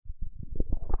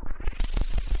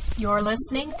You're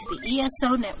listening to the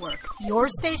ESO Network, your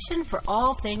station for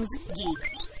all things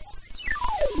geek.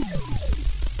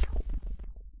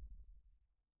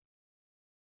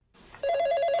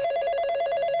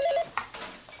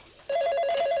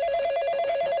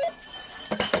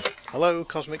 Hello,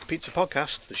 Cosmic Pizza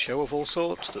Podcast, the show of all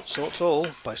sorts that sorts all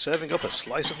by serving up a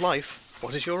slice of life.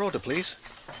 What is your order, please?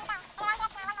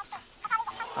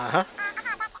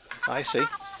 I see.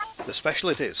 The special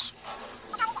it is.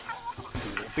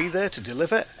 We will be there to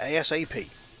deliver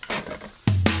ASAP.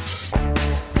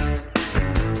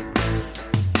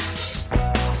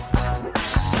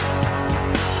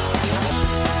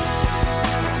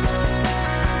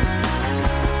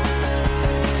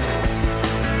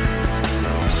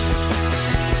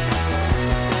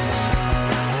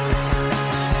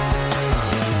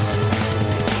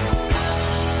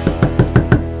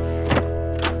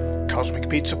 Cosmic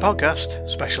Pizza Podcast,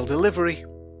 special delivery.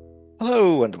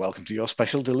 Hello and welcome to your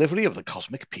special delivery of the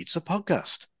Cosmic Pizza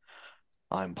Podcast.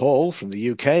 I'm Paul from the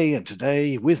UK and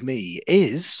today with me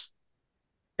is...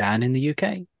 Dan in the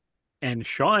UK. And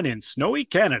Sean in snowy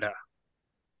Canada.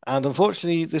 And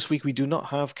unfortunately this week we do not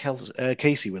have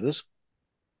Casey with us.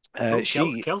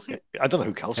 Kelsey? I don't know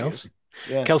who Kelsey is.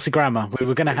 Yeah. Kelsey Grammer. We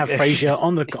were going to have Frasier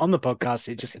on the podcast.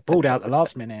 It just pulled out the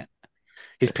last minute.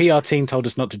 His PR team told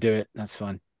us not to do it. That's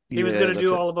fine. He was going to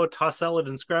do all about tossed salad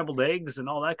and scrambled eggs and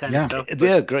all that kind of stuff.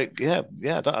 Yeah, great. Yeah.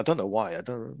 I don't know why.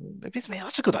 Maybe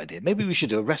that's a good idea. Maybe we should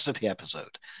do a recipe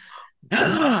episode.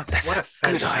 That's a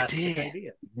good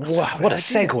idea. Wow, what a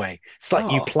segue. It's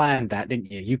like you planned that, didn't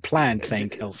you? You planned saying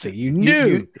Kelsey. You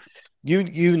knew.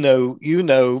 You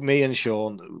know me and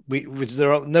Sean.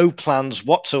 There are no plans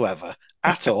whatsoever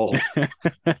at all.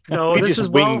 No, we this just is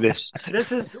wing this.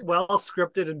 This is well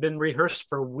scripted and been rehearsed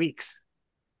for weeks.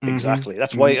 Exactly.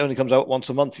 That's why it only comes out once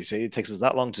a month. You see, it takes us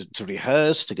that long to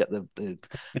rehearse, to get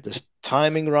the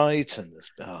timing right, and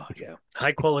this. Oh yeah,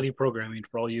 high quality programming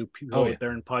for all you people out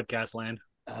there in podcast land.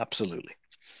 Absolutely.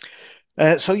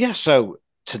 So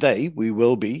today we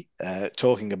will be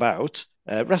talking about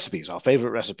recipes, our favorite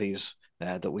recipes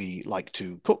that we like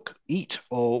to cook, eat,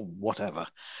 or whatever.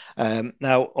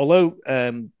 Now, although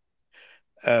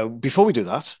before we do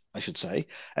that, I should say,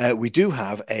 we do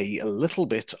have a little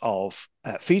bit of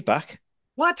feedback.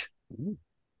 What?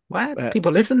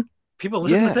 People listen? People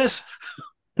listen to this?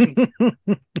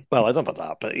 Well, I don't know about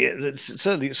that, but yeah,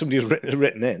 certainly somebody's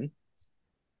written in.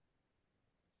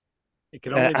 It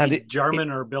can only be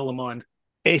Jarman or Bill Lamond.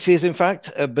 It is, in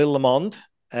fact, Bill Lamond,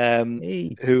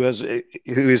 who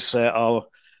is our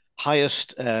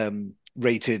highest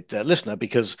rated listener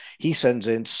because he sends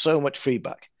in so much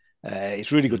feedback.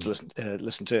 It's really good to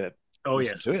listen to it. Oh,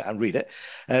 yes. To it and read it.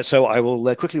 So I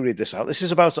will quickly read this out. This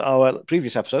is about our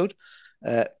previous episode.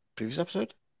 Previous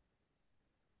episode?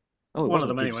 Oh, one of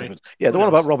them anyway. Episode. Yeah, the one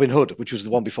about Robin Hood, which was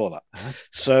the one before that.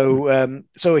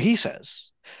 So he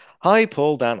says, "Hi,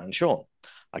 Paul, Dan, and Sean.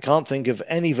 I can't think of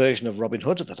any version of Robin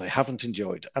Hood that I haven't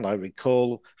enjoyed, and I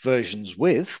recall versions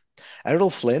with Errol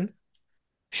Flynn,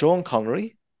 Sean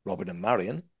Connery, Robin and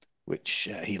Marion, which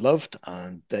he loved,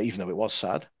 and even though it was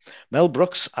sad, Mel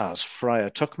Brooks as Friar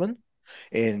Tuckman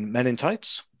in Men in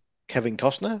Tights, Kevin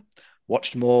Costner,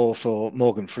 watched more for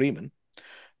Morgan Freeman,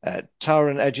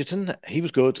 Taron Egerton, he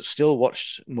was good, still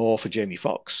watched more for Jamie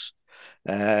Foxx,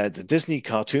 the Disney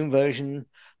cartoon version,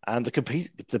 and the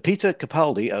Peter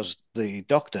Capaldi as the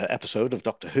Doctor episode of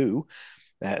Doctor Who.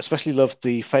 Especially loved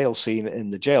the fail scene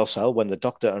in the jail cell when the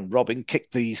Doctor and Robin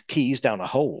kicked the keys down a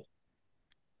hole.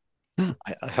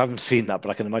 I haven't seen that, but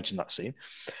I can imagine that scene.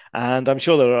 And I'm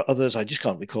sure there are others I just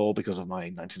can't recall because of my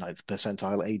 99th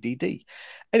percentile ADD.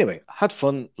 Anyway, had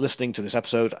fun listening to this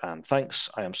episode, and thanks.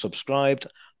 I am subscribed.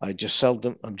 I'm just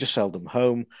seldom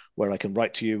home where I can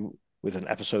write to you with an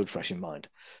episode fresh in mind.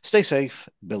 Stay safe,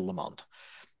 Bill Lamond.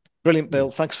 Brilliant, Bill.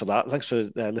 Thanks for that. Thanks for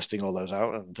listing all those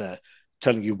out and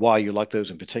telling you why you like those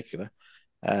in particular.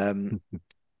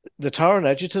 The Taron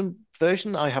Egerton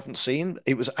version I haven't seen.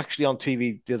 It was actually on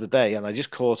TV the other day, and I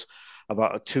just caught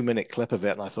about a 2-minute clip of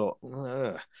it, and I thought,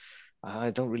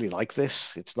 I don't really like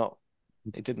this. It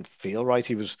didn't feel right.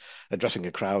 He was addressing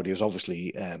a crowd. He was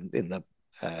obviously on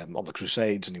the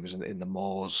Crusades, and he was in the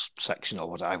Moors section, or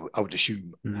what I would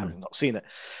assume, having not seen it.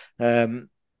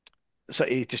 So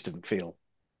it just didn't feel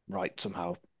right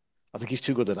somehow. I think he's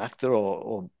too good an actor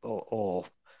or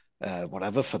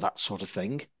whatever for that sort of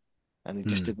thing. And it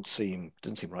just didn't seem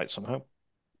right somehow.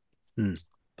 But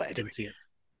anyway, didn't see it.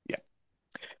 Yeah.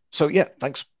 So yeah,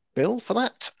 thanks, Bill, for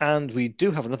that. And we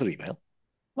do have another email.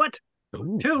 What?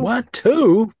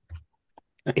 Two?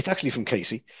 It's actually from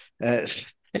Casey.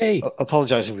 Hey.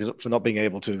 apologising for not being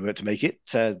able to make it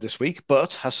this week,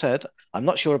 but has said, I'm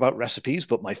not sure about recipes,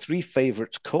 but my three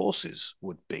favourite courses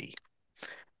would be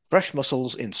fresh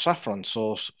mussels in saffron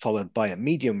sauce, followed by a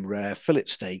medium rare fillet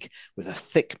steak with a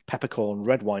thick peppercorn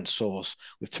red wine sauce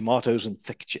with tomatoes and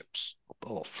thick chips,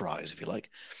 or fries if you like.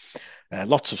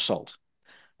 Lots of salt.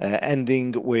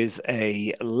 Ending with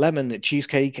a lemon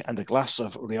cheesecake and a glass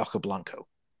of Rioja Blanco.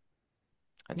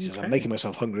 And he says, I'm making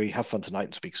myself hungry. Have fun tonight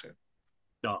and speak soon.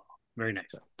 Oh, very nice.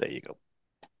 So, there you go.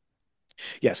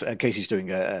 Yes, Casey's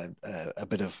doing a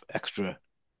bit of extra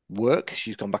work.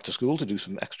 She's gone back to school to do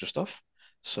some extra stuff.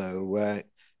 So,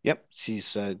 yep,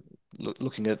 she's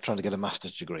looking at trying to get a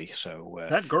master's degree. So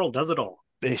that girl does it all.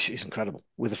 She's incredible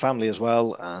with a family as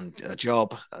well and a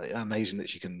job. Amazing that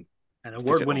she can. And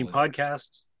award-winning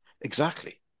podcasts.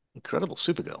 Exactly. Incredible.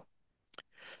 Supergirl.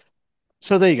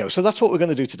 So there you go. So that's what we're going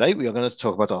to do today. We are going to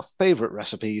talk about our favorite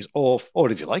recipes, or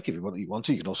if you like, if you want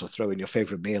to, you can also throw in your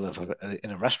favorite meal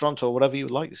in a restaurant or whatever you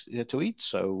would like to eat.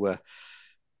 So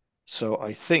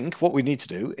I think what we need to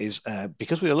do is,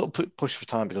 because we're a little push for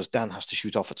time because Dan has to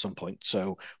shoot off at some point.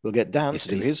 So we'll get Dan to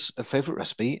do his favorite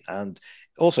recipe. And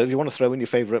also, if you want to throw in your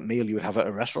favorite meal you would have at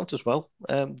a restaurant as well,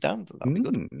 Dan, that'd be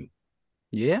good.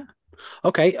 Yeah.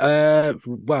 Okay.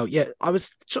 Well, yeah, I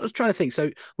was sort of trying to think. So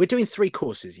we're doing 3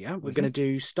 courses, yeah? We're going to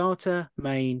do starter,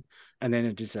 main, and then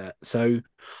a dessert. So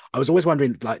I was always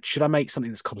wondering, like, should I make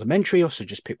something that's complimentary or should I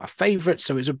just pick my favorite?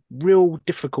 So it's a real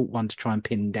difficult one to try and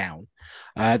pin down.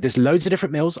 There's loads of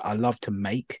different meals I love to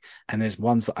make, and there's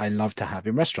ones that I love to have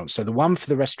in restaurants. So the one for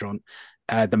the restaurant,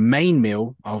 the main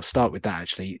meal, I'll start with that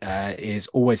actually, is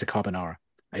always a carbonara.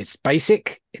 It's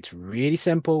basic. It's really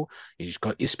simple. You just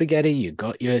got your spaghetti. You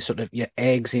got your sort of your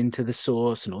eggs into the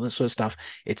sauce and all that sort of stuff.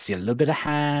 It's a little bit of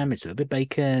ham. It's a little bit of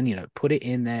bacon. Put it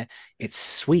in there. It's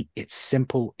sweet. It's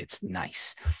simple. It's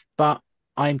nice. But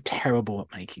I'm terrible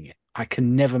at making it. I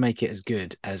can never make it as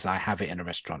good as I have it in a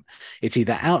restaurant. It's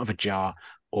either out of a jar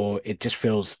or it just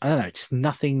feels, I don't know, just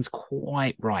nothing's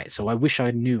quite right. So I wish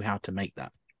I knew how to make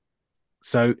that.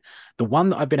 So the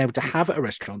one that I've been able to have at a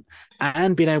restaurant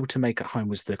and been able to make at home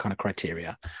was the kind of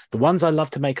criteria. The ones I love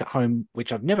to make at home,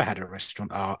 which I've never had at a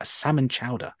restaurant, are a salmon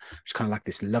chowder, which is kind of like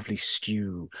this lovely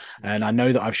stew. And I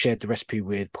know that I've shared the recipe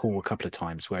with Paul a couple of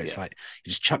times where it's like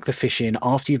you just chuck the fish in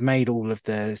after you've made all of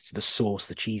the sauce,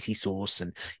 the cheesy sauce,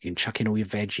 and you can chuck in all your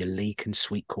veg, your leek and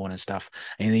sweet corn and stuff.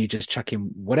 And then you just chuck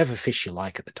in whatever fish you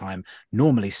like at the time,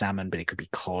 normally salmon, but it could be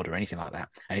cod or anything like that.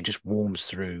 And it just warms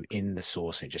through in the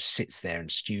sauce. And it just sits there and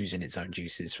stews in its own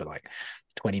juices for like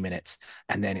 20 minutes,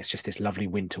 and then it's just this lovely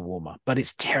winter warmer. But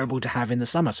it's terrible to have in the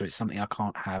summer, so it's something I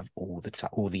can't have all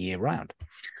the year round.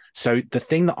 So the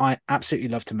thing that I absolutely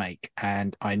love to make,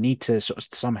 and I need to sort of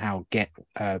somehow get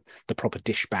the proper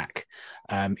dish back,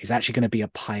 is actually going to be a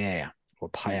paella or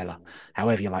paella,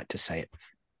 however you like to say it.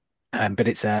 But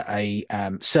it's a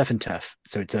surf and turf,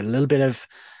 so it's a little bit of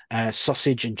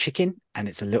sausage and chicken, and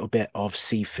it's a little bit of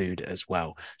seafood as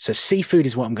well. So seafood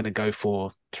is what I'm going to go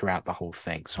for throughout the whole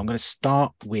thing. So I'm going to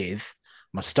start with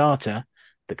my starter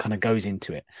that kind of goes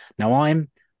into it. Now, I'm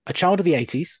a child of the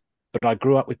 80s, but I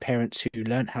grew up with parents who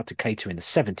learned how to cater in the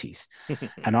 70s.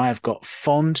 And I have got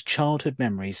fond childhood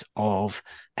memories of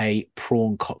a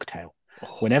prawn cocktail.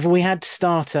 Whenever we had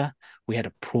starter, we had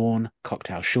a prawn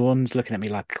cocktail. Sean's looking at me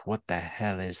like, what the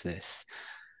hell is this?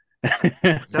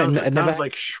 It sounds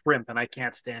like shrimp, and I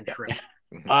can't stand shrimp.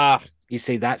 You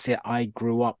see, that's it. I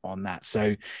grew up on that.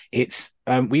 So it's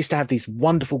we used to have these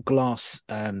wonderful glass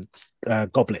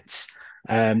goblets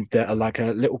that are like a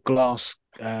little glass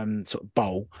sort of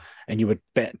bowl, and you would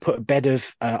put a bed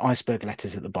of iceberg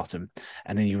lettuce at the bottom,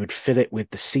 and then you would fill it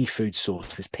with the seafood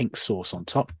sauce, this pink sauce on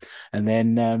top, and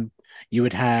then you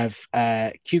would have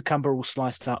cucumber all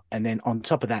sliced up, and then on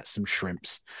top of that some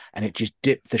shrimps, and it just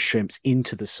dipped the shrimps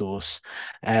into the sauce,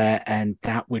 and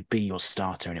that would be your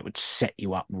starter, and it would set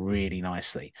you up really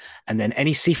nicely. And then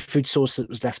any seafood sauce that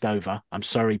was left over, I'm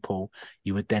sorry, Paul,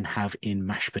 you would then have in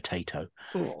mashed potato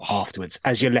afterwards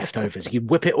as your leftovers. You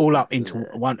whip it all up into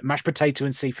one mashed potato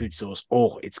and seafood sauce.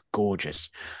 Oh, it's gorgeous.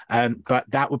 But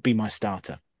that would be my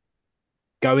starter.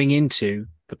 Going into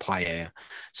the paella.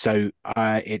 So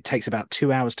it takes about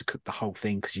 2 hours to cook the whole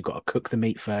thing, because you've got to cook the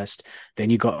meat first, then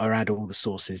you've got to add all the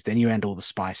sauces, then you add all the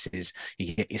spices,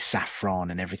 you get your saffron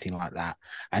and everything like that,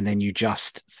 and then you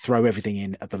just throw everything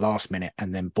in at the last minute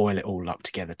and then boil it all up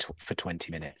together for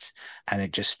 20 minutes, and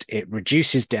it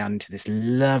reduces down into this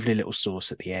lovely little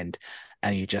sauce at the end,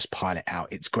 and you just pile it out.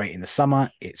 It's great in the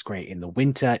summer, it's great in the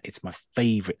winter. It's my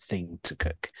favorite thing to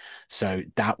cook. So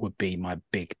that would be my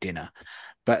big dinner.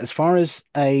 But as far as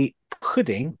a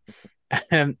pudding,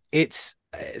 it's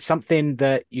something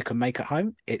that you can make at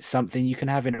home. It's something you can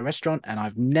have in a restaurant, and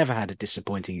I've never had a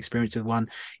disappointing experience with one.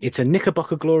 It's a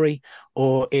Knickerbocker Glory,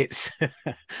 or it's,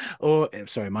 or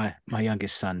sorry, my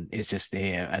youngest son is just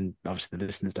here, and obviously the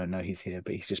listeners don't know he's here,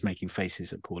 but he's just making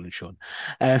faces at Paul and Sean.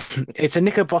 It's a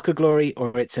Knickerbocker Glory,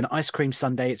 or it's an ice cream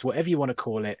sundae. It's whatever you want to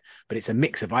call it, but it's a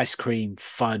mix of ice cream,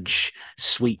 fudge,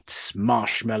 sweets,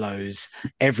 marshmallows,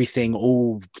 everything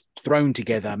all thrown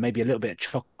together, maybe a little bit of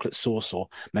chocolate sauce or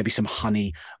maybe some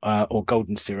honey or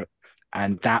golden syrup.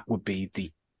 And that would be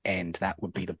the end. That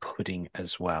would be the pudding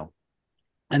as well.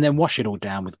 And then wash it all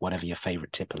down with whatever your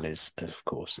favorite tipple is, of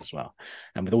course, as well.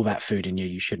 And with all that food in you,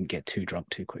 you shouldn't get too drunk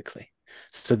too quickly.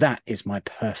 So that is my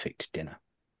perfect dinner.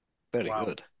 Very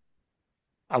good.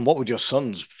 And what would your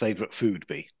son's favorite food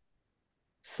be?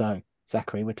 So,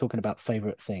 Zachary, we're talking about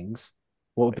favorite things.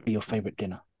 What would be your favorite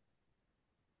dinner?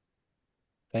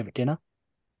 Favorite dinner?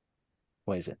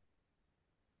 What is it?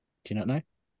 Do you not know?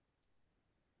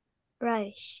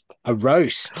 Roast. A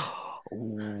roast.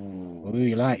 Ooh,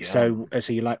 You like yum.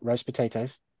 so you like roast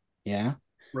potatoes? Yeah.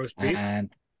 Roast beef. And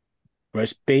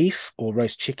roast beef or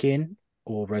roast chicken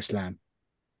or roast lamb?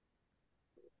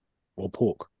 Or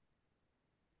pork?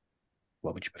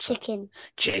 What would you prefer? Chicken.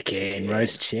 Chicken,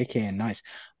 roast chicken. Nice.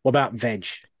 What about veg?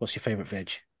 What's your favorite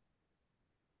veg?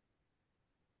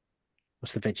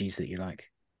 What's the veggies that you like?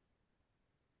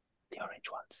 The orange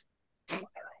ones.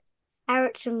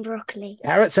 Carrots and broccoli.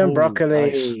 Carrots and Ooh, broccoli.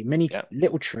 nice. Mini Yeah.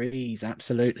 little trees.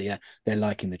 Absolutely. Yeah. They're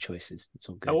liking the choices. It's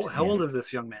all good. How old is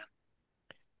this young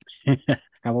man?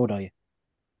 How old are you?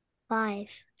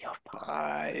 5. You're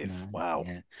 5. No, Wow.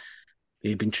 Yeah.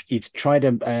 You'd tried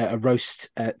a roast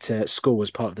at school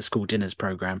as part of the school dinners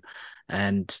program,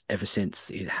 and ever since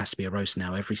it has to be a roast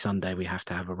now. Every Sunday we have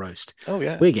to have a roast. Oh,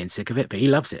 yeah. We're getting sick of it, but he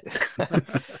loves it.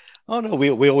 Oh, no,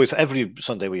 we always, every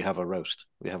Sunday we have a roast.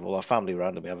 We have all our family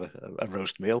around and we have a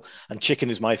roast meal. And chicken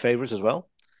is my favorite as well.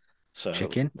 So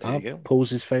Chicken. there you go.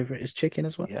 Paul's favorite is chicken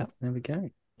as well. Yeah. There we go.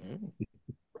 Mm.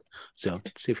 So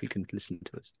let's see if we can listen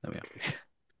to us. There we are.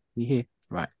 You hear?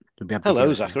 Right. We'll be able to Hello,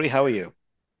 hear us now. Zachary. How are you?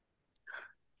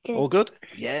 Good. All good?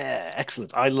 Yeah,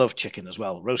 excellent. I love chicken as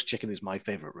well. Roast chicken is my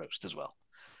favorite roast as well.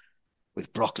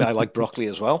 With broccoli, I like broccoli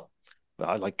as well. But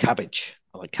I like cabbage.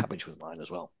 I like cabbage with mine as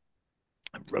well.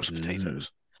 And roast potatoes.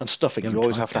 And stuffing. You You haven't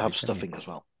always tried have to have cabbage, have you? stuffing as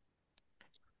well.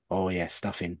 Oh yeah,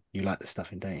 stuffing. You like the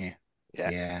stuffing, don't you? Yeah.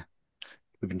 Yeah.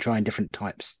 We've been trying different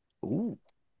types. Ooh.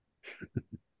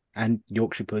 And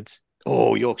Yorkshire puds.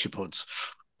 Oh, Yorkshire puds.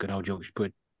 Good old Yorkshire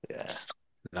pud. Yeah.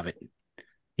 Love it.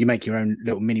 You make your own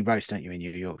little mini roast, don't you, in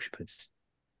your Yorkshire puds?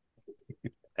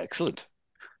 Excellent.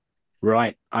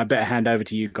 Right. I better hand over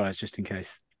to you guys just in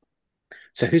case.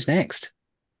 So who's next?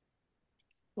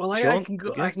 Well, I Sean, can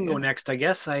go. again, I can go yeah. next, I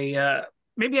guess.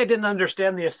 Maybe I didn't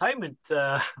understand the assignment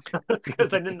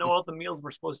because I didn't know all the meals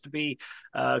were supposed to be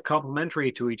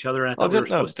complementary to each other. And I Oh, thought we were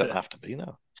no, it supposed don't to have to be,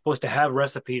 no. have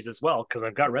recipes as well because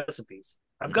I've got recipes.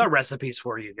 I've got recipes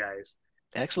for you guys.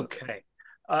 Excellent. Okay.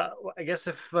 I guess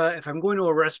if I'm going to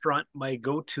a restaurant, my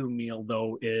go-to meal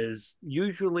though is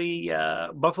usually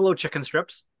buffalo chicken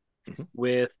strips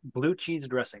with blue cheese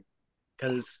dressing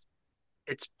because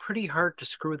it's pretty hard to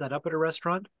screw that up at a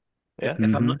restaurant. Yeah.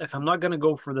 If I'm not going to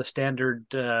go for the standard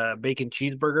bacon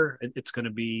cheeseburger, it's going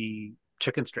to be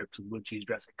chicken strips with blue cheese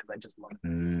dressing because I just love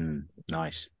it.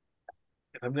 Nice.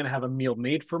 If I'm going to have a meal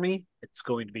made for me, it's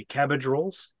going to be cabbage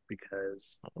rolls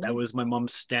because that was my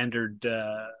mom's standard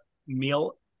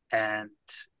meal, and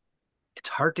it's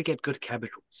hard to get good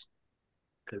cabbage rolls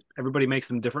because everybody makes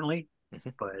them differently.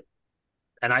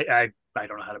 And I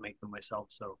don't know how to make them myself,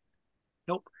 so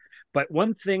nope. But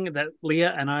one thing that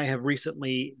Leah and I have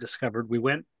recently discovered, we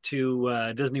went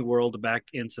to Disney World back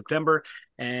in September,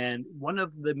 and one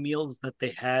of the meals that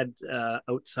they had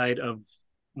outside of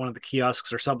one of the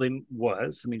kiosks or something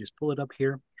was, let me just pull it up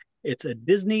here. It's a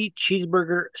Disney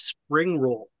cheeseburger spring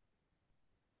roll.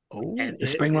 Oh, And The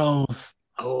spring rolls.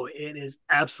 Oh, it is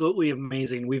absolutely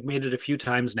amazing. We've made it a few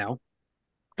times now.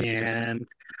 And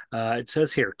it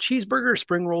says here, cheeseburger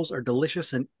spring rolls are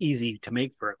delicious and easy to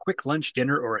make for a quick lunch,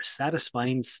 dinner, or a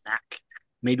satisfying snack.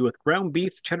 Made with ground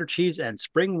beef, cheddar cheese, and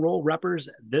spring roll wrappers,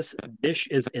 this dish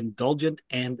is indulgent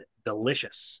and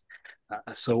delicious.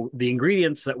 So the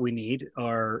ingredients that we need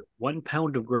are 1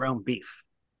 pound of ground beef,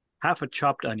 half a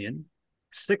chopped onion,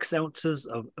 6 ounces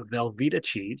of Velveeta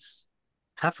cheese,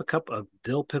 half a cup of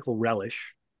dill pickle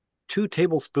relish, 2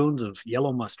 tablespoons of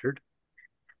yellow mustard,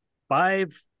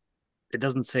 5, it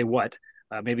doesn't say what,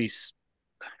 maybe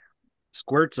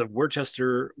squirts of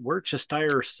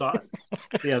Worcestershire sauce.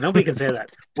 Yeah, nobody can say that.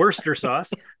 Worcester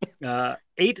sauce,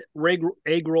 8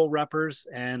 egg roll wrappers,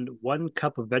 and 1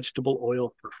 cup of vegetable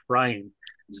oil for frying.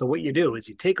 So what you do is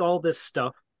you take all this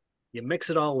stuff, you mix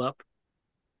it all up,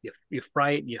 you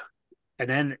fry it, and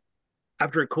then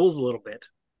after it cools a little bit,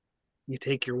 you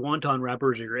take your wonton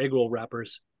wrappers or your egg roll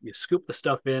wrappers, you scoop the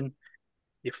stuff in,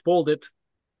 you fold it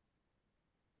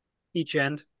each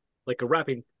end like a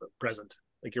wrapping present,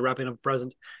 like you're wrapping up a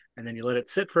present, and then you let it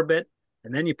sit for a bit,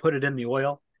 and then you put it in the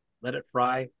oil, let it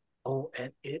fry. Oh,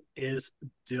 and it is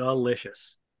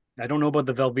delicious. I don't know about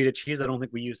the Velveeta cheese. I don't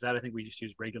think we use that. I think we just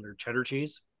use regular cheddar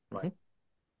cheese. Mm-hmm.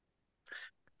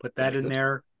 Put that in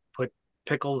there, put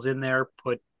pickles in there,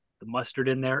 put the mustard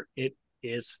in there. It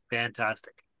is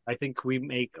fantastic. I think we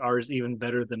make ours even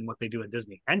better than what they do at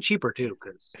Disney, and cheaper too,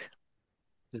 because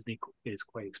Disney is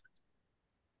quite expensive.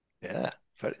 Yeah,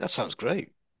 that sounds great.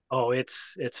 Oh,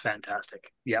 it's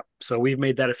fantastic. Yep. So we've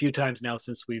made that a few times now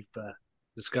since we've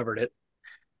discovered it.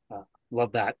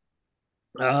 Love that.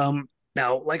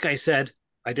 Now, like I said,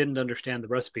 I didn't understand the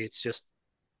recipe. It's just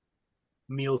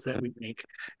meals that we make,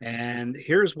 and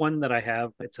here's one that I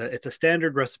have. It's a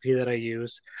standard recipe that I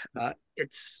use.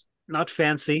 It's not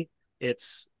fancy.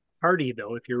 It's hearty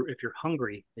though. If you're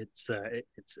hungry, it's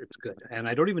good. And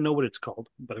I don't even know what it's called,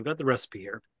 but I've got the recipe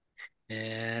here.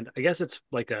 And I guess it's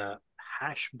like a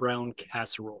hash brown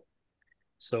casserole.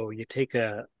 So you take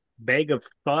a bag of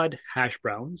thawed hash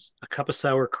browns, a cup of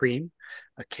sour cream,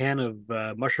 a can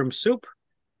of mushroom soup,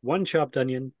 1 chopped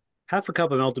onion, half a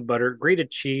cup of melted butter, grated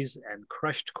cheese, and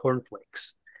crushed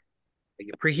cornflakes.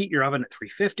 You preheat your oven at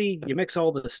 350. You mix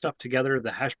all the stuff together,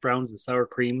 the hash browns, the sour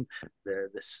cream, the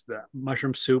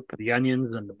mushroom soup, the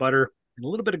onions, and the butter, and a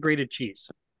little bit of grated cheese.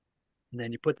 And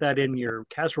then you put that in your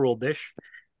casserole dish.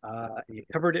 You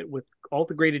covered it with all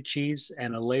the grated cheese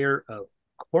and a layer of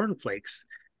cornflakes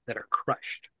that are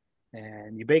crushed.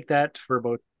 And you bake that for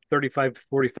about 35 to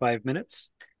 45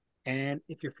 minutes. And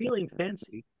if you're feeling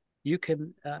fancy, you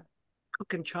can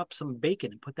cook and chop some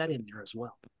bacon and put that in there as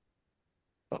well.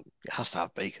 Well, it has to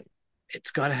have bacon.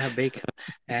 It's got to have bacon,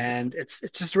 and it's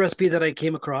just a recipe that I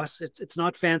came across. It's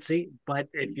not fancy, but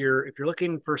if you're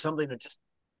looking for something that just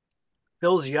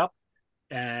fills you up,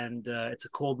 and it's a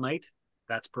cold night,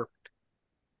 that's perfect.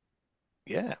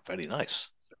 Yeah, very nice.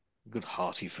 Good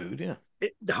hearty food, yeah.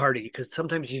 Hearty, because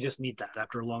sometimes you just need that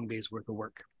after a long day's worth of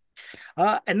work.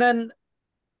 And then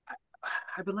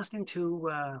I've been listening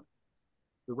to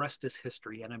The Rest is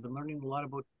History, and I've been learning a lot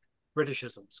about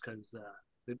Britishisms because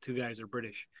the two guys are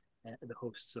British, the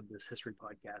hosts of this history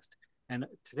podcast. And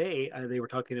today they were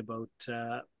talking about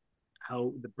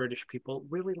how the British people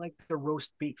really like their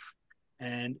roast beef.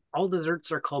 And all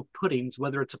desserts are called puddings,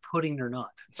 whether it's a pudding or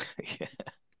not. Yeah.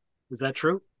 Is that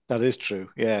true? That is true.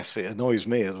 Yes, it annoys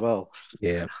me as well.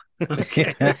 Yeah.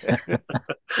 Okay. Okay.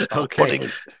 Pudding.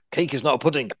 Cake is not a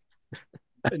pudding.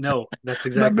 No, that's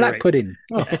exactly black right. pudding.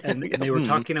 And they were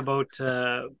talking about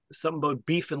something about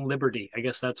beef and liberty. I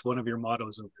guess that's one of your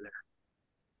mottos over there.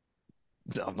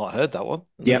 I've not heard that one.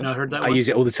 Yeah, not heard that I one? use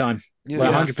it all the time. Yeah.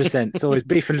 Well, 100%. It's always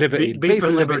beef and liberty. Beef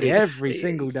and liberty every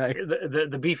single day.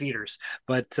 The beef eaters.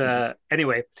 But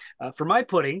anyway, for my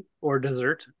pudding or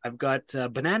dessert, I've got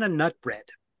banana nut bread,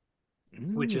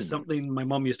 which is something my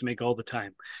mom used to make all the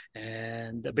time.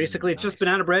 And basically, it's just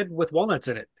banana bread with walnuts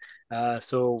in it.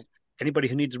 So anybody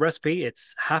who needs a recipe,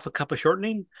 it's half a cup of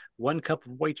shortening, 1 cup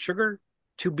of white sugar,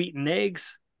 2 beaten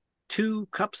eggs, 2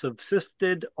 cups of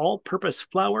sifted all-purpose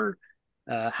flour,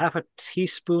 half a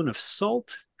teaspoon of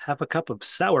salt, half a cup of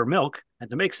sour milk. And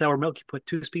to make sour milk, you put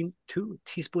 2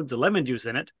 teaspoons of lemon juice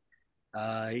in it.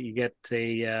 You get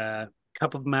a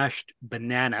cup of mashed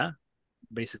banana,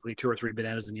 basically 2 or 3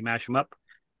 bananas, and you mash them up.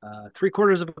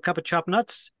 3/4 of a cup of chopped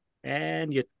nuts,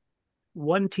 and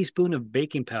 1 teaspoon of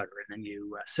baking powder. And then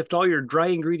you sift all your dry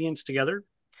ingredients together.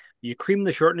 You cream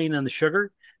the shortening and the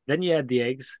sugar. Then you add the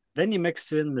eggs. Then you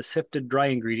mix in the sifted dry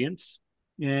ingredients,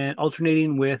 and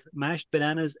alternating with mashed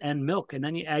bananas and milk. And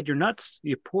then you add your nuts.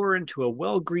 You pour into a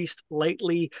well-greased,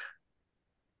 lightly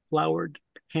floured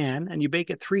pan, and you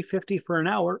bake at 350 for an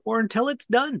hour or until it's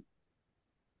done.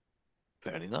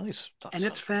 Very nice. And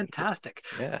it's fantastic.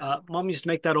 Yeah. Mom used to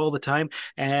make that all the time,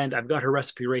 and I've got her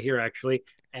recipe right here, actually.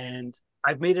 And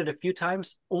I've made it a few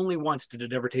times. Only once did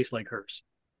it ever taste like hers.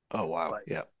 Oh, wow. But,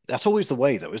 yeah. That's always the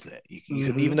way, though, isn't it? You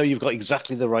can, even though you've got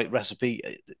exactly the right recipe,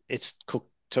 it's cooked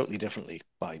totally differently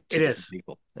by two different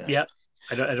people. Yeah.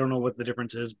 I don't know what the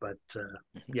difference is, but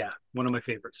yeah, one of my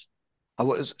favorites.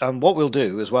 And what we'll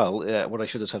do as well, what I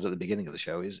should have said at the beginning of the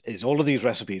show is all of these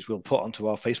recipes we'll put onto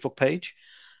our Facebook page.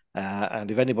 And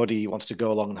if anybody wants to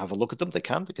go along and have a look at them, they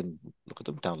can look at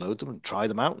them, download them, and try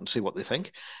them out and see what they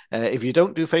think. If you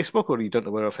don't do Facebook or you don't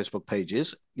know where our Facebook page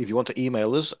is, if you want to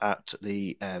email us at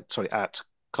at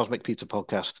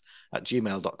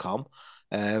cosmicpizzapodcast@gmail.com,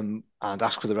 and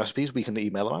ask for the recipes. We can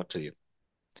email them out to you.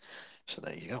 So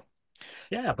there you go.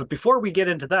 Yeah, but before we get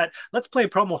into that, let's play a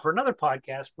promo for another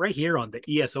podcast right here on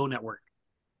the ESO Network.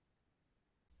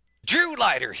 Drew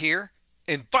Leiter here,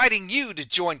 inviting you to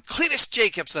join Cletus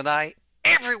Jacobs and I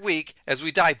every week as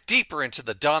we dive deeper into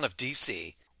the dawn of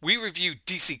DC. We review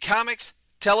DC Comics,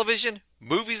 television,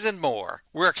 movies, and more.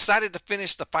 We're excited to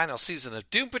finish the final season of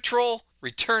Doom Patrol,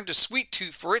 return to Sweet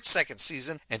Tooth for its second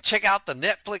season, and check out the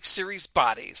Netflix series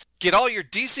Bodies. Get all your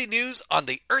DC news on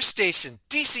the Earth Station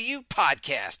DCU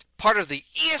podcast, part of the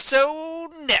ESO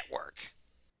Network.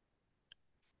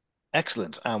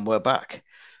 Excellent, and we're back.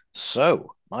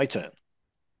 So, my turn.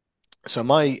 So,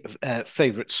 my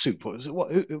favorite soup.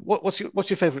 What's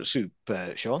your favorite soup,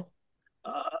 Sean?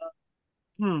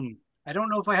 I don't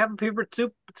know if I have a favorite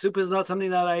soup. Soup is not something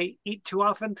that I eat too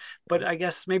often, but I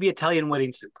guess maybe Italian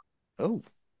wedding soup. Oh,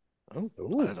 I've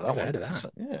heard of that.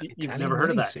 So, yeah. You've never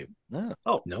heard of that? Soup. No.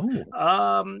 Oh,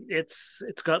 No. It's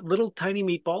got little tiny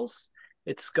meatballs.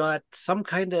 It's got some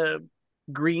kind of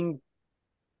green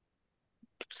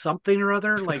something or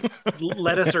other, like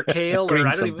lettuce or kale, or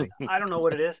I don't know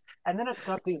what it is. And then it's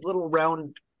got these little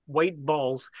round white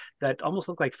balls that almost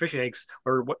look like fish eggs,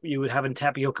 or what you would have in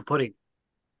tapioca pudding.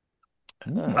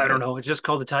 Okay. I don't know. It's just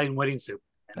called Italian wedding soup,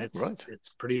 and Right. it's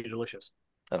pretty delicious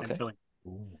and Okay. filling.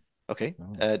 Okay.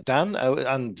 Dan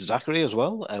and Zachary as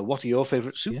well. What are your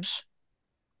favorite soups?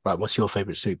 Right, what's your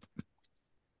favorite soup?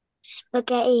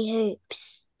 Spaghetti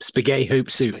hoops. Spaghetti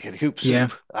hoop soup. Spaghetti hoop soup. Yeah.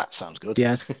 That sounds good.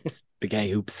 Yes,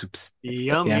 spaghetti hoop soups.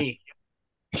 Yummy.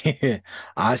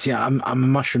 I see. I'm a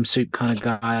mushroom soup kind of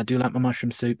guy. I do like my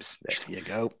mushroom soups. There you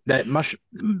go.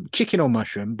 Chicken or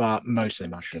mushroom, but mostly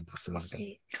mushroom. That's the one. Soup.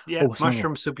 Yeah, what's another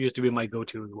mushroom soup used to be my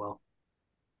go-to as well.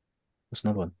 What's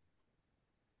another one?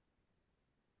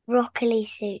 Broccoli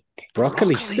soup.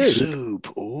 Broccoli Broccoli soup.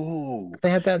 soup. Oh, They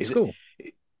had that at Is it- school.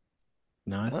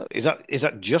 No. is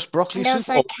that just broccoli And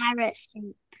soup? also carrot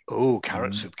soup. Oh,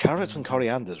 carrot soup. Carrots and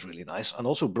coriander is really nice, and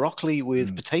also broccoli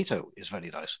with potato is very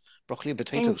nice. Broccoli and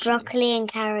potato And soup. broccoli and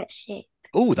carrot soup.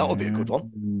 Oh, that would be a good one.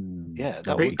 Mm. Yeah, that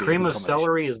That would would be a Cream good of combination.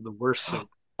 celery is the worst soup.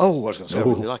 Oh, I was going to say I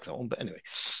really Oh. like that one, but anyway.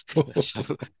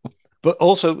 So- but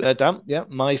also, Dan, yeah,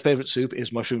 my favorite soup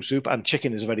is mushroom soup, and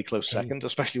chicken is a very close second,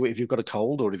 especially if you've got a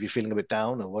cold or if you're feeling a bit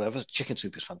down or whatever. Chicken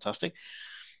soup is fantastic.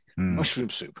 Mm. Mushroom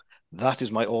soup, that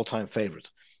is my all-time favorite.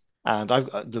 And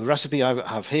the recipe I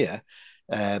have here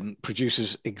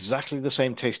produces exactly the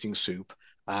same tasting soup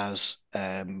as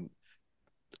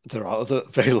there are other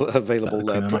available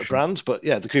cream of mushroom. brands, but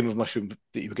yeah, the cream of mushroom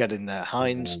that you get in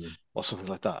Heinz or something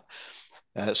like that.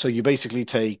 So you basically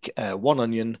take 1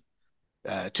 onion,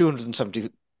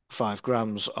 275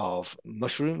 grams of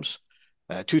mushrooms,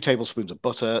 2 tablespoons of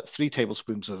butter, 3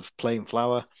 tablespoons of plain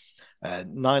flour,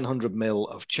 900 ml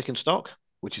of chicken stock,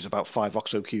 which is about 5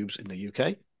 OXO cubes in the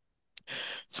UK,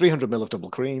 300 ml of double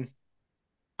cream,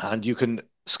 and you can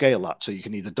scale that. So you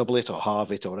can either double it or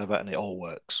halve it or whatever, and it all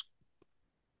works.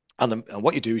 And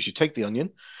what you do is you take the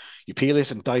onion, you peel it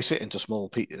and dice it into small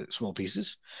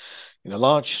pieces. In a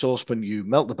large saucepan, you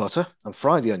melt the butter and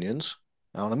fry the onions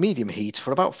on a medium heat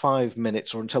for about 5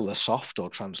 minutes or until they're soft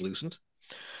or translucent.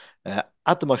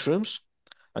 Add the mushrooms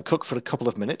and cook for a couple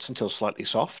of minutes until slightly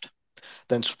soft.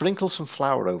 Then sprinkle some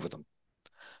flour over them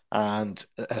and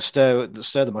stir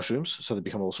the mushrooms so they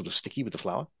become all sort of sticky with the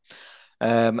flour.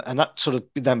 And that sort of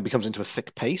then becomes into a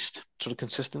thick paste sort of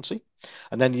consistency.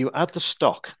 And then you add the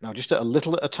stock, now just a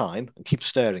little at a time, and keep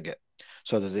stirring it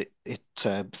so that it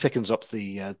thickens up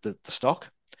the stock.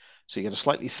 So you get a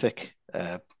slightly thick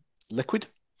liquid.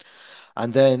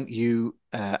 And then you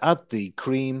add the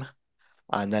cream,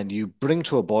 and then you bring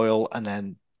to a boil, and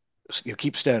then you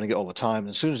keep stirring it all the time. And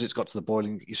as soon as it's got to the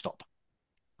boiling, you stop.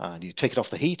 And you take it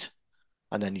off the heat,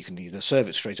 and then you can either serve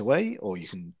it straight away, or you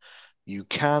can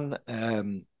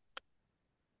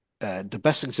the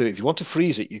best thing to do, if you want to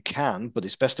freeze it, you can, but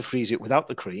it's best to freeze it without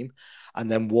the cream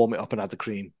and then warm it up and add the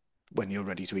cream when you're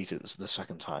ready to eat it the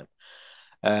second time.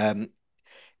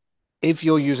 If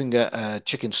you're using a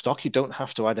chicken stock, you don't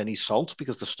have to add any salt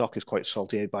because the stock is quite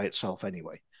salty by itself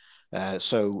anyway.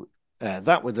 So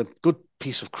that with a good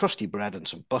piece of crusty bread and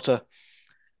some butter,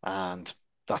 and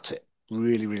that's it.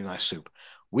 Really, really nice soup.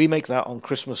 We make that on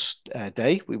Christmas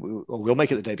Day. We'll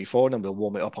make it the day before, and then we'll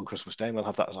warm it up on Christmas Day, and we'll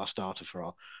have that as our starter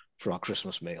for our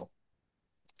Christmas meal.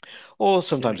 Or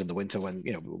sometimes in the winter when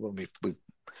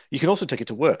you can also take it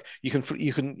to work. You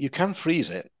can freeze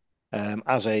it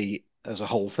as a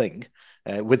whole thing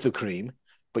with the cream,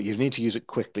 but you need to use it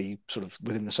quickly, sort of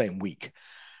within the same week.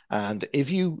 And if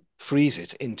you freeze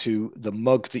it into the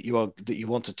mug that you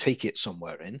want to take it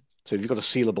somewhere in. So if you've got a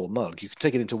sealable mug, you can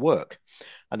take it into work,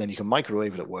 and then you can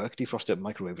microwave it at work, defrost it, and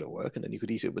microwave it at work, and then you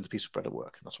could eat it with a piece of bread at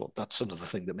work. And that's another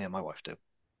thing that me and my wife do.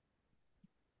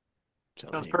 So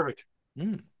Sounds perfect.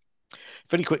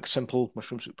 Very quick, simple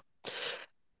mushroom soup.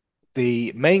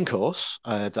 The main course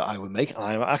that I will make, and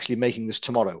I'm actually making this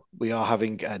tomorrow. We are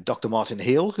having Dr. Martin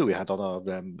Heel, who we had on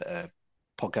our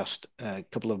podcast a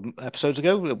couple of episodes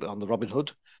ago on the Robin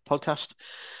Hood podcast.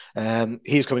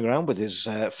 He's coming around with his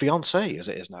fiancée, as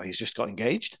it is now. He's just got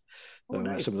engaged. Oh,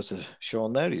 nice. Similar to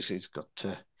Sean there. He's got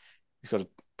a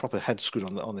proper head screwed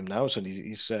on him now, so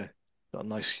he's got a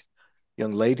nice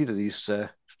young lady that he's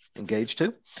engaged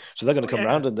to. So they're going to come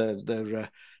around, and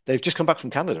they've just come back from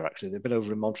Canada. Actually, they've been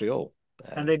over in Montreal,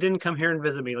 and they didn't come here and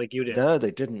visit me like you did. No, they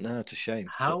didn't. No, it's a shame.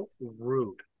 How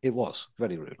rude! It was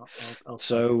very rude.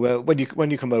 So when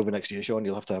you come over next year, Sean,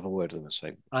 you'll have to have a word with them and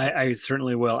say, I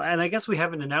certainly will. And I guess we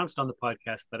haven't announced on the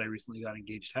podcast that I recently got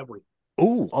engaged, have we?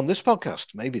 Oh, on this podcast,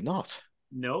 maybe not.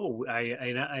 No,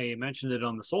 I mentioned it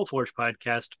on the Soul Forge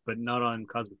podcast, but not on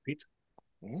Cosmic Pizza.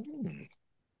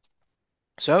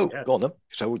 So go on then.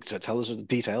 So tell us the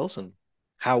details and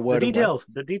how word the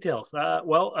details.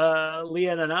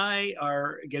 Leanne and I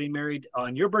are getting married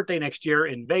on your birthday next year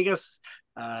in Vegas.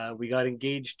 We got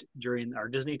engaged during our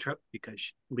Disney trip because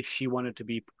she wanted to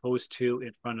be proposed to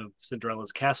in front of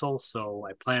Cinderella's castle. So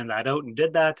I planned that out and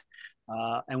did that.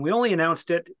 And we only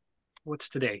announced it. What's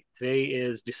today? Today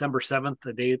is December 7th,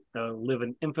 the day to live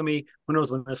in infamy. Who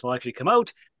knows when this will actually come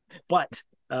out? But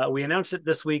we announced it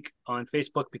this week on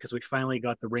Facebook because we finally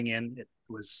got the ring in. It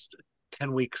was a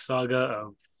 10-week saga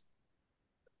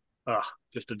of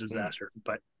just a disaster.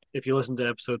 But if you listen to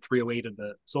episode 308 of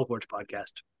the Soul Forge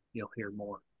podcast, you'll hear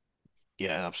more.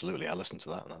 Yeah, absolutely. I listened to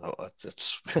that and I thought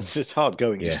it's hard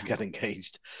going just to get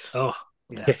engaged. Oh,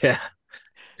 yeah.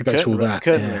 To go through that.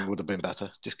 The curtain ring would have been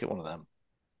better. Just get one of them.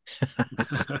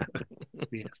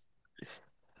 Yes.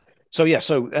 So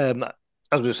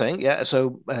as we were saying,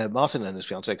 Martin and his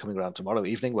fiancée are coming around tomorrow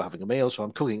evening. We're having a meal, so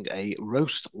I'm cooking a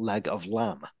roast leg of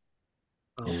lamb.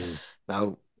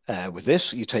 Now, with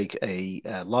this, you take a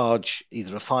large,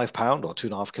 either a 5 pound or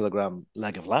 2.5 kilogram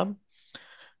leg of lamb.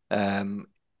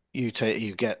 You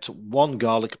get one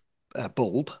garlic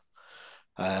bulb,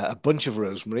 a bunch of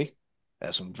rosemary,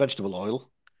 some vegetable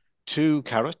oil, 2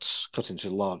 carrots cut into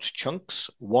large chunks,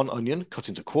 1 onion cut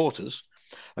into quarters,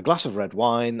 a glass of red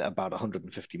wine, about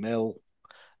 150 ml,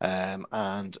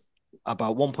 and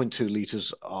about 1.2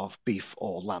 litres of beef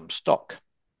or lamb stock.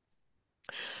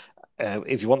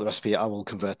 If you want the recipe, I will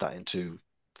convert that into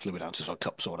fluid ounces or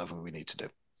cups or whatever we need to do.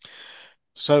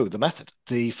 So the method.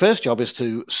 The first job is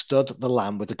to stud the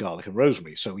lamb with the garlic and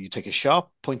rosemary. So you take a sharp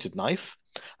pointed knife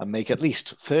and make at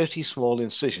least 30 small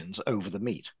incisions over the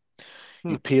meat.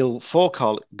 You peel 4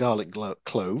 garlic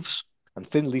cloves and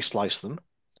thinly slice them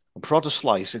and prod a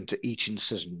slice into each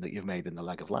incision that you've made in the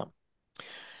leg of lamb.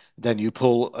 Then you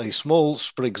pull a small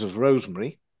sprigs of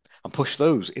rosemary and push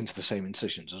those into the same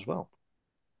incisions as well.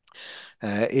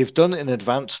 If done in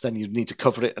advance, then you need to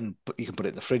cover it and you can put it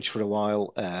in the fridge for a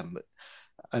while.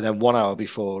 And then 1 hour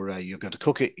before you're going to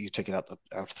cook it, you take it out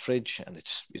of the fridge and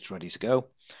it's ready to go.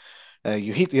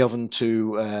 You heat the oven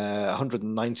to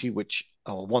 190,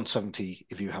 or 170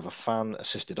 if you have a fan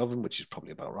assisted oven, which is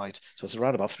probably about right. So it's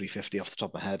around about 350 off the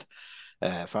top of my head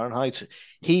Fahrenheit.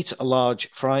 Heat a large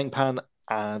frying pan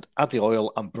and add the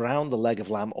oil and brown the leg of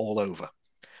lamb all over,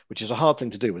 which is a hard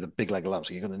thing to do with a big leg of lamb.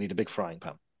 So you're going to need a big frying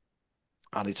pan.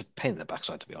 And it's a pain in the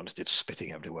backside, to be honest. It's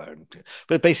spitting everywhere.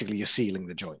 But basically, you're sealing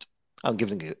the joint and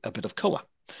giving it a bit of colour.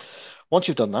 Once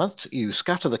you've done that, you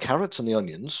scatter the carrots and the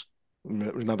onions.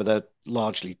 Remember, they're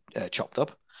largely chopped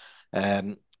up.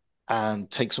 And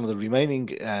take some of the remaining,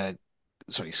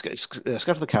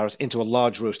 scatter the carrots into a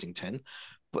large roasting tin.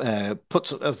 Put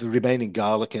some of the remaining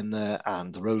garlic in there,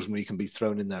 and the rosemary can be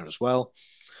thrown in there as well.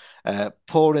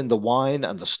 Pour in the wine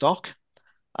and the stock,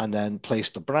 and then place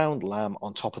the browned lamb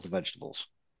on top of the vegetables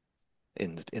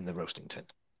in the roasting tin.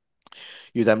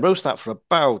 You then roast that for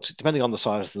about, depending on the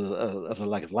size of the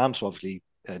leg of lamb, so obviously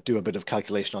do a bit of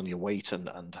calculation on your weight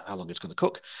and how long it's going to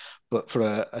cook. But for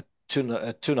a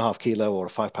 2.5 kilo or a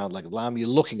 5 pound leg of lamb, you're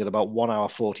looking at about 1 hour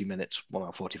 40 minutes, 1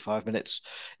 hour 45 minutes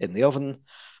in the oven.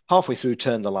 Halfway through,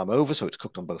 turn the lamb over so it's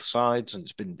cooked on both sides and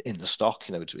it's been in the stock.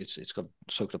 It's got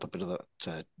soaked up a bit of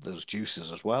those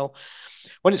juices as well.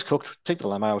 When it's cooked, take the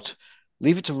lamb out,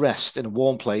 leave it to rest in a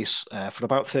warm place for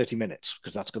about 30 minutes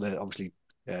because that's going to obviously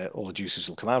all the juices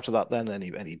will come out of that. Then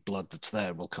any blood that's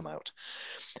there will come out.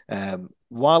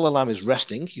 While the lamb is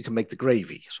resting, you can make the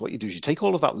gravy. So what you do is you take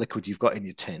all of that liquid you've got in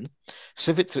your tin,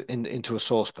 sieve it into a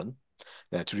saucepan,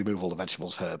 to remove all the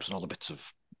vegetables, herbs, and all the bits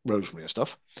of rosemary and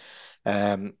stuff.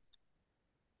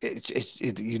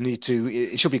 You need to.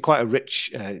 It should be quite a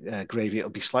rich gravy. It'll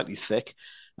be slightly thick,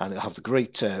 and it'll have the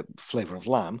great flavor of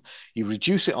lamb. You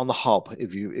reduce it on the hob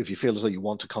if you feel as though you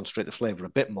want to concentrate the flavor a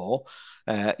bit more.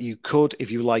 You could,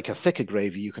 if you like a thicker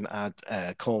gravy, you can add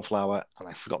corn flour, and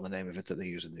I've forgotten the name of it that they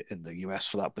use in the US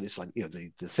for that, but it's like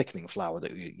the thickening flour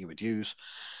that you would use.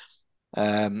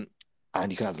 And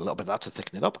you can add a little bit of that to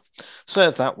thicken it up.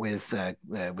 Serve that with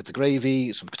the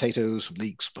gravy, some potatoes, some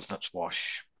leeks, butternut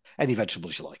squash, any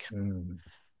vegetables you like. Mm.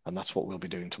 And that's what we'll be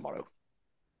doing tomorrow.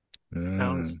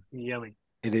 Sounds yummy.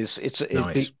 It is.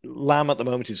 Nice. Lamb at the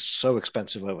moment is so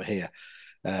expensive over here.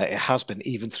 It has been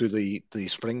even through the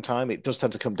springtime. It does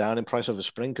tend to come down in price over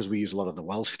spring because we use a lot of the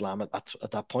Welsh lamb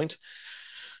at that point.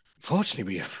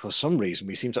 Fortunately, for some reason,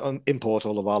 we seem to import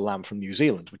all of our lamb from New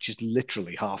Zealand, which is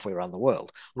literally halfway around the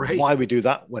world. Right. Why we do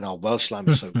that when our Welsh lamb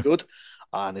is so good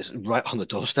and is right on the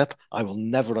doorstep, I will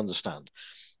never understand.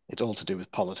 It's all to do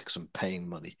with politics and paying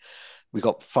money. We've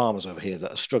got farmers over here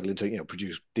that are struggling to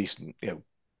produce decent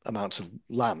amounts of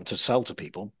lamb to sell to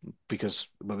people because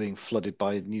we're being flooded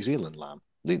by New Zealand lamb.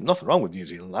 Nothing wrong with New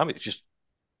Zealand lamb. It's just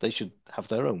they should have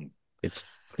their own. It's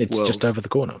world. just over the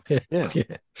corner. Yeah.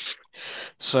 Yeah.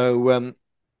 So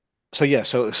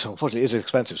unfortunately, it is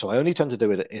expensive. So I only tend to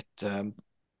do it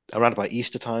around about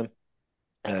Easter time,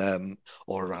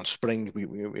 or around spring. We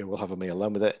will have a meal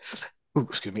alone with it. Ooh,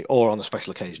 excuse me, or on a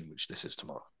special occasion, which this is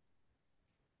tomorrow.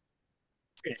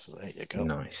 Yeah. So there you go.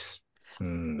 Nice. So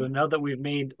Mm. now that we've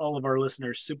made all of our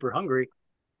listeners super hungry,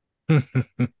 They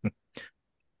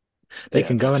Yeah,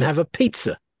 can go that's and it. have a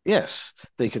pizza. Yes,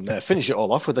 they can finish it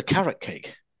all off with a carrot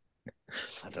cake.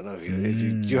 I don't know if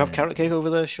do you have carrot cake over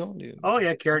there, Sean? oh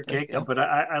yeah, carrot Okay, cake, yeah. but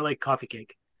I like coffee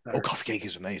cake better. Oh, coffee cake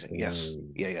is amazing. Yes,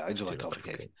 Ooh, yeah, I do like love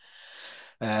coffee cake.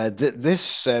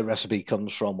 This recipe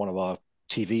comes from one of our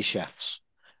TV chefs,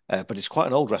 but it's quite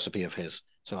an old recipe of his.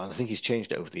 So I think he's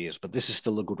changed it over the years, but this is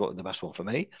still a good one, the best one for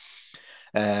me.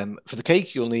 For the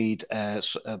cake, you'll need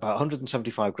about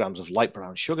 175 grams of light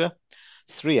brown sugar,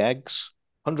 3 eggs,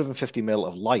 150 ml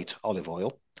of light olive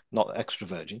oil, not extra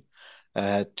virgin,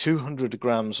 200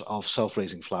 grams of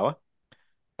self-raising flour,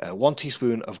 1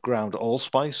 teaspoon of ground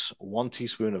allspice, 1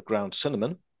 teaspoon of ground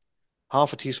cinnamon,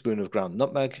 half a teaspoon of ground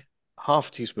nutmeg, half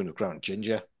a teaspoon of ground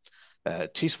ginger, a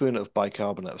teaspoon of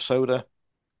bicarbonate of soda,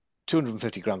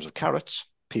 250 grams of carrots,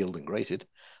 peeled and grated,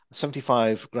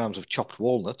 75 grams of chopped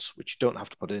walnuts, which you don't have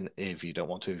to put in if you don't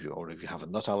want to, or if you have a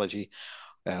nut allergy,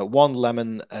 1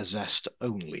 lemon zest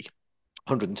only,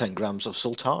 110 grams of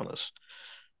sultanas.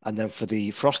 And then for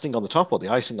the frosting on the top, or the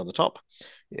icing on the top,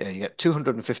 you get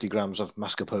 250 grams of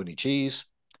mascarpone cheese,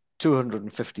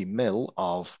 250 ml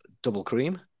of double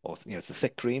cream, or the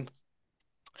thick cream,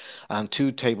 and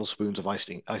 2 tablespoons of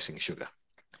icing sugar.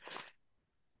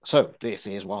 So this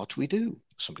is what we do.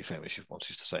 Somebody famous wants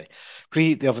us to say.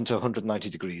 Preheat the oven to 190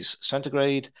 degrees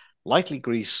centigrade. Lightly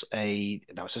grease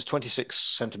now it says 26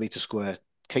 centimeter square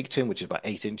cake tin, which is about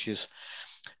 8 inches.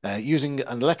 Using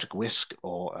an electric whisk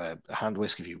or a hand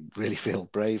whisk if you really feel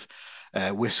brave.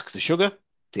 Whisk the sugar,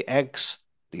 the eggs,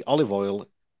 the olive oil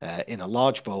in a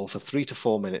large bowl for 3 to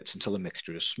 4 minutes until the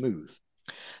mixture is smooth.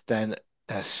 Then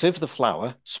sieve the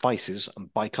flour, spices,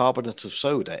 and bicarbonate of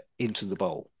soda into the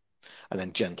bowl, and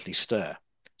then gently stir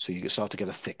so you can start to get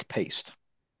a thick paste.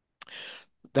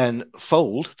 Then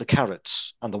fold the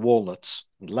carrots and the walnuts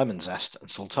and lemon zest and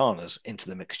sultanas into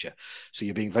the mixture. So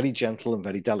you're being very gentle and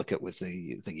very delicate with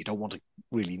the thing. You don't want to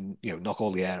really knock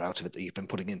all the air out of it that you've been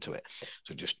putting into it.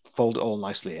 So just fold it all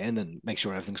nicely in and make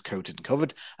sure everything's coated and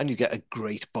covered, and you get a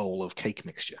great bowl of cake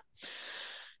mixture.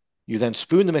 You then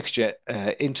spoon the mixture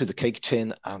into the cake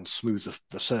tin and smooth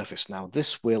the surface. Now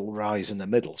this will rise in the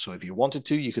middle, so if you wanted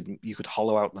to, you could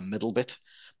hollow out the middle bit,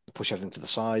 push everything to the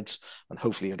sides, and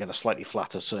hopefully you'll get a slightly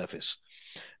flatter surface.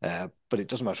 But it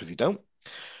doesn't matter if you don't.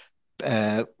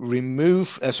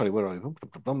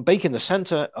 Bake in the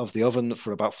center of the oven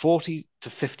for about 40 to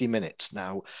 50 minutes.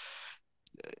 Now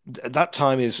that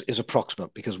time is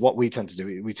approximate because what we tend to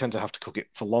do, we tend to have to cook it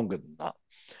for longer than that.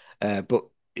 But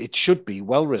it should be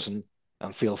well risen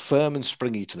and feel firm and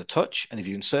springy to the touch. And if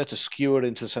you insert a skewer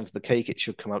into the center of the cake, it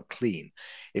should come out clean.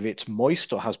 If it's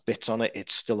moist or has bits on it,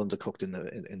 it's still undercooked in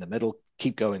the middle.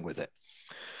 Keep going with it.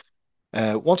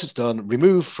 Once it's done,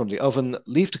 remove from the oven,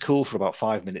 leave to cool for about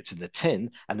 5 minutes in the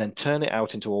tin, and then turn it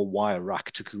out into a wire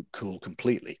rack to cool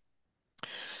completely.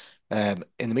 In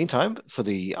the meantime, for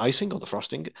the icing or the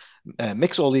frosting,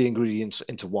 mix all the ingredients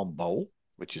into one bowl,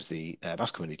 which is the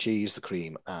mascarpone cheese, the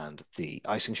cream, and the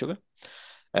icing sugar.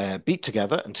 Beat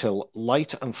together until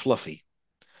light and fluffy.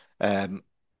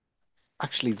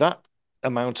 Actually, that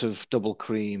amount of double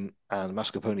cream and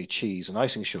mascarpone cheese and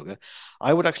icing sugar,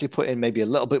 I would actually put in maybe a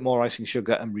little bit more icing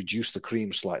sugar and reduce the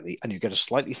cream slightly, and you get a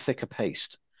slightly thicker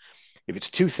paste. If it's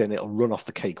too thin, it'll run off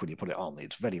the cake when you put it on.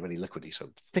 It's very, very liquidy,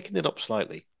 so thicken it up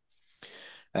slightly.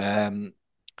 Cover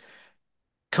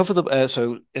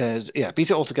the beat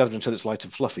it all together until it's light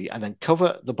and fluffy, and then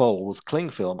cover the bowl with cling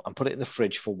film and put it in the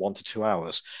fridge for 1 to 2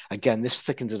 hours. Again, this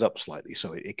thickens it up slightly,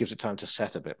 so it gives it time to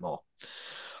set a bit more.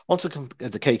 Once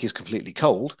the cake is completely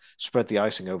cold, spread the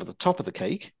icing over the top of the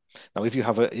cake. Now, if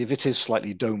it is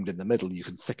slightly domed in the middle, you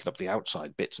can thicken up the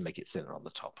outside bits and make it thinner on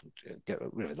the top and get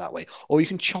rid of it that way. Or you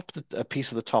can chop a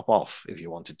piece of the top off if you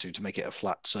wanted to make it a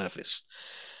flat surface.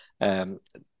 Then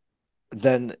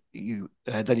you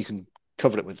can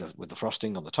cover it with the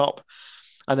frosting on the top,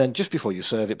 and then just before you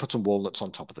serve it, put some walnuts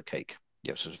on top of the cake.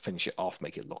 Sort of finish it off,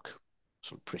 make it look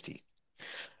sort of pretty.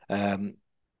 And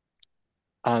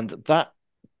that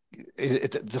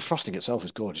the frosting itself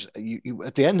is gorgeous. You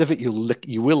at the end of it, you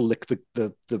will lick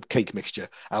the cake mixture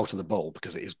out of the bowl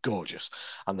because it is gorgeous,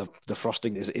 and the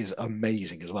frosting is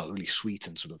amazing as well, really sweet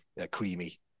and sort of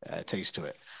creamy taste to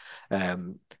it.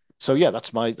 So yeah, that's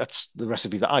the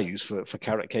recipe that I use for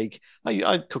carrot cake.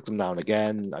 I cook them now and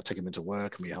again. I take them into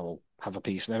work and we all have a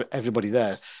piece, and everybody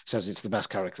there says it's the best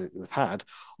carrot cake they've had.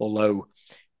 Although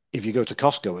if you go to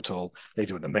Costco at all, they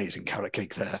do an amazing carrot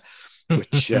cake there,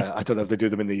 which I don't know if they do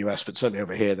them in the US, but certainly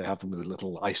over here they have them with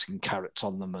little icing carrots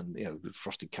on them and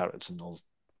frosted carrots and all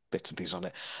bits and pieces on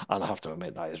it. And I have to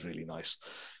admit that is really nice.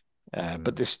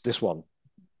 But this one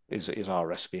is our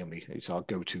recipe, and it's our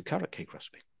go-to carrot cake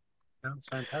recipe. Sounds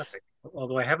fantastic.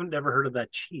 Although I haven't ever heard of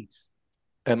that cheese.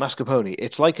 Mascarpone.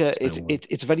 It's like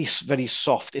it's very, very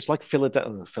soft. It's like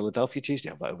Philadelphia cheese. Do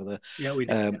you have that over there? Yeah, we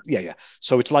do. Yeah.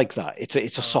 So it's like that. It's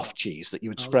a soft cheese that you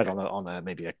would spread on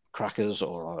maybe a crackers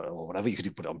or whatever. You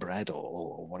could put it on bread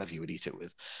or whatever you would eat it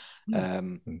with.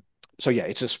 So yeah,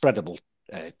 it's a spreadable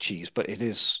cheese, but it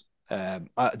is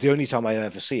the only time I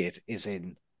ever see it is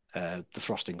in the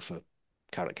frosting for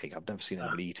carrot cake. I've never seen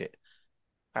anybody eat it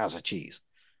as a cheese.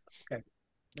 Okay,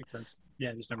 makes sense. Yeah,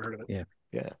 I just never heard of it.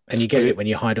 Yeah. And you get it when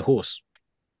you hide a horse.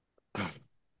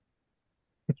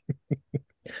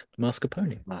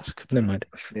 Mascarpone. Never mind.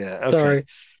 Yeah. Okay.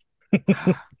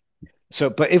 Sorry. So,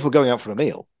 but if we're going out for a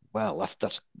meal, well,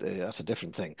 that's a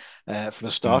different thing. For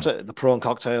a starter, the prawn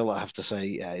cocktail, I have to say,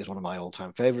 is one of my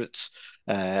all-time favorites.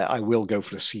 I will go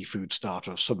for a seafood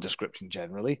starter of some description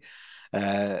generally.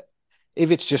 If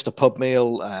it's just a pub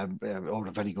meal or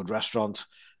a very good restaurant,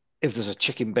 if there's a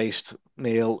chicken-based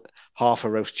meal, half a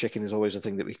roast chicken is always a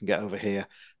thing that we can get over here,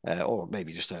 or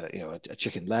maybe just a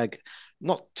chicken leg.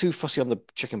 Not too fussy on the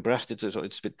chicken breast. It's a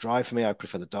bit dry for me. I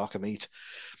prefer the darker meat.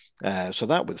 So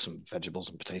that with some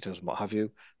vegetables and potatoes and what have you,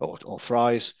 or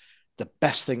fries. The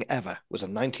best thing ever was a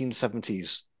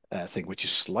 1970s thing, which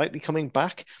is slightly coming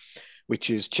back,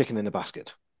 which is chicken in a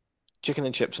basket. Chicken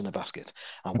and chips in a basket.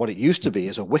 And what it used to be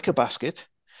is a wicker basket,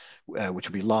 which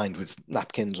would be lined with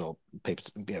napkins or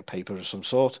paper of some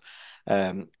sort.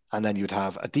 And then you'd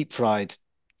have a deep fried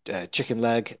chicken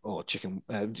leg or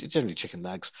generally chicken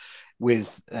legs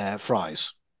with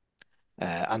fries.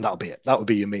 And that'll be it. That would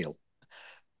be your meal.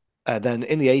 Then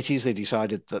in the 80s, they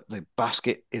decided that the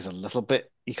basket is a little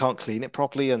bit, you can't clean it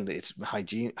properly, and it's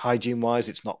hygiene wise,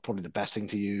 it's not probably the best thing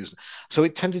to use. So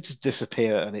it tended to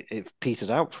disappear, and it petered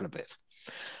out for a bit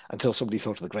until somebody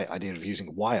thought of the great idea of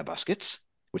using wire baskets,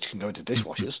 which can go into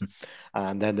dishwashers.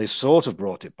 And then they sort of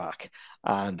brought it back,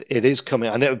 and it is coming.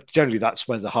 And generally that's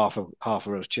where the half a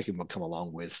roast chicken would come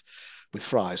along with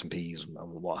fries and peas and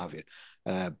what have you,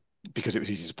 because it was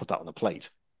easy to put that on a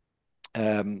plate.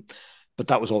 But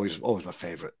that was always my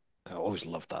favorite. I always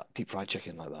loved that deep fried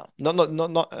chicken like that.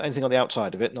 Not anything on the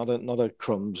outside of it. Not a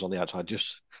crumbs on the outside.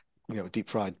 Just deep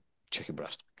fried chicken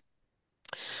breast.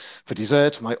 For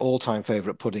dessert, my all-time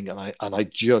favorite pudding, and I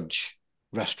judge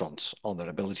restaurants on their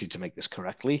ability to make this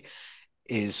correctly,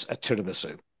 is a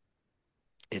tiramisu.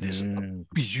 It is a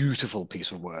beautiful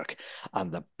piece of work,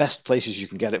 and the best places you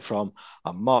can get it from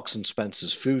are Marks and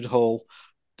Spencer's Food Hall.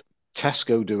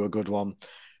 Tesco do a good one.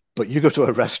 But you go to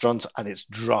a restaurant and it's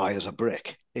dry as a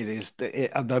brick. It is.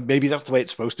 Maybe that's the way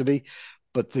it's supposed to be.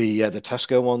 But the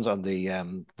Tesco ones and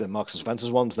the Marks and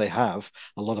Spencer's ones, they have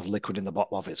a lot of liquid in the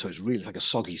bottom of it, so it's really like a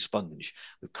soggy sponge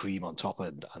with cream on top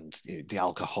and the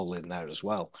alcohol in there as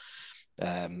well.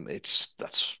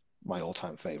 That's my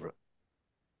all-time favorite.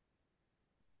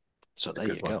 So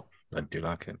there you go. I do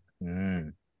like it.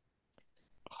 I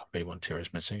really want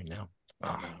tiramisu now.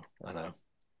 I know.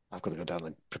 I've got to go down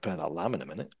and prepare that lamb in a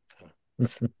minute.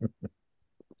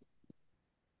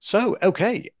 So,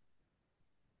 okay.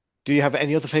 Do you have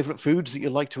any other favorite foods that you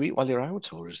like to eat while you're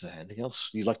out, or is there anything else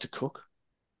you like to cook?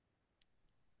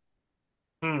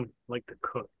 Like to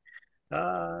cook.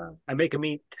 I make a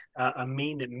mean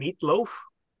meatloaf.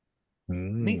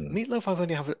 Meatloaf I've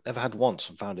only ever had once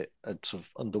and found it sort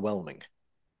of underwhelming.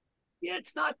 Yeah,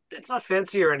 it's not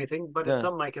fancy or anything, but Yeah. it's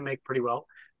something I can make pretty well.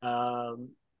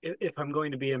 If I'm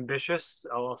going to be ambitious,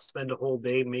 I'll spend a whole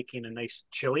day making a nice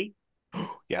chili.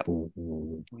 Yeah.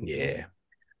 Ooh, yeah.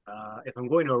 If I'm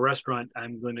going to a restaurant,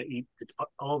 I'm going to eat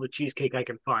all the cheesecake I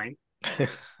can find.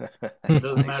 It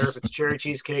doesn't matter if it's cherry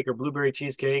cheesecake or blueberry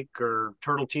cheesecake or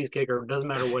turtle cheesecake, or it doesn't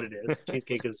matter what it is.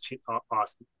 Cheesecake is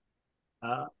awesome.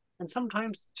 And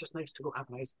sometimes it's just nice to go have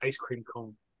a nice ice cream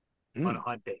cone on a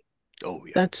hot day. Oh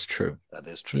yeah, That's true. that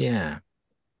is true. Yeah.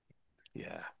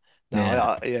 Yeah.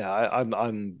 No,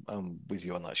 I'm with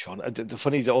you on that, Sean. The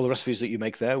funny is that all the recipes that you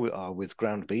make there are with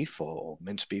ground beef or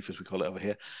minced beef, as we call it over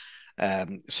here.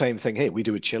 Same thing here. We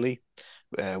do a chili.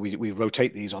 We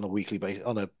rotate these on a weekly basis,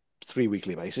 on a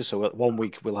 3-weekly basis. So 1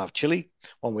 week we'll have chili.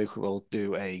 1 week we'll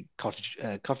do a cottage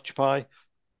pie.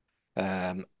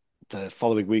 The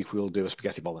following week we'll do a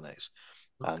spaghetti bolognese.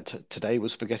 And today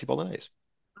was spaghetti bolognese.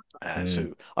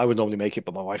 So I would normally make it,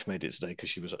 but my wife made it today because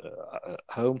she was at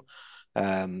home.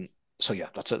 So yeah,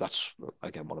 that's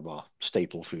again one of our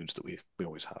staple foods that we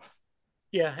always have.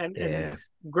 Yeah, and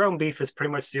ground beef is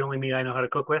pretty much the only meat I know how to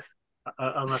cook with,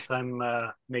 unless I'm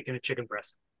making a chicken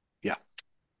breast. Yeah,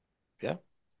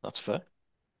 that's fair.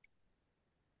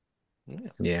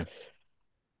 Yeah.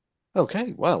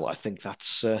 Okay, well, I think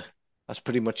that's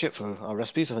pretty much it for our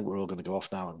recipes. I think we're all going to go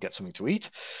off now and get something to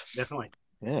eat. Definitely.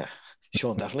 Yeah,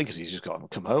 Sean definitely, because he's just got to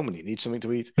come home and he needs something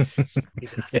to eat. He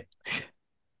does.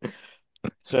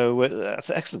 So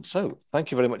that's excellent. So thank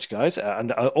you very much, guys.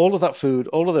 And all of that food,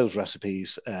 all of those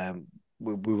recipes,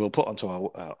 we will put onto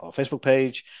our Facebook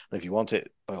page. And if you want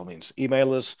it, by all means,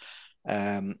 email us.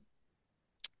 And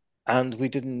we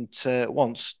didn't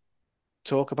once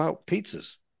talk about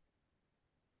pizzas.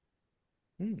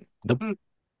 Nope.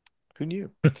 Who knew?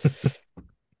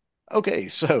 Okay,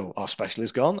 so our special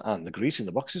is gone and the grease in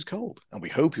the box is cold. And we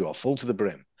hope you are full to the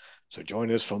brim. So join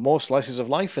us for more slices of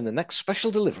life in the next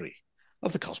special delivery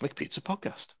of the Cosmic Pizza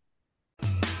Podcast.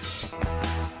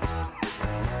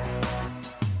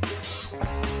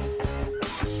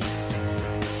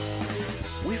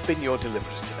 We've been your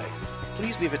deliverers today.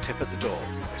 Please leave a tip at the door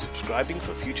by subscribing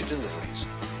for future deliveries.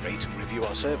 Rate and review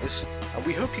our service, and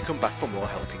we hope you come back for more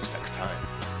helpings next time.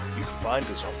 You can find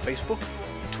us on Facebook,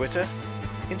 Twitter,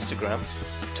 Instagram,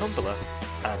 Tumblr,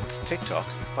 and TikTok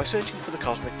by searching for the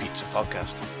Cosmic Pizza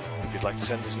Podcast. If you'd like to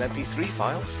send us an MP3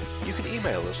 file, you can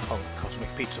email us on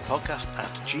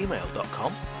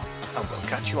cosmicpizzapodcast@gmail.com, and we'll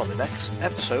catch you on the next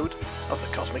episode of the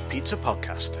Cosmic Pizza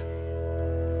Podcast.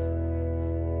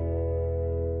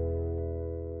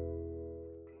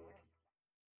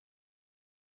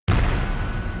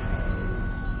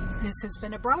 This has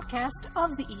been a broadcast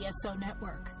of the ESO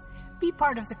Network. Be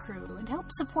part of the crew and help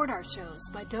support our shows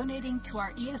by donating to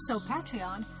our ESO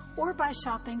Patreon or by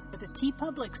shopping at the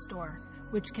TeePublic store,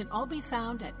 which can all be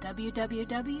found at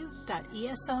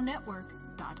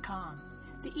www.esonetwork.com.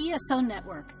 The ESO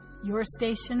Network, your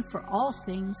station for all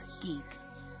things geek.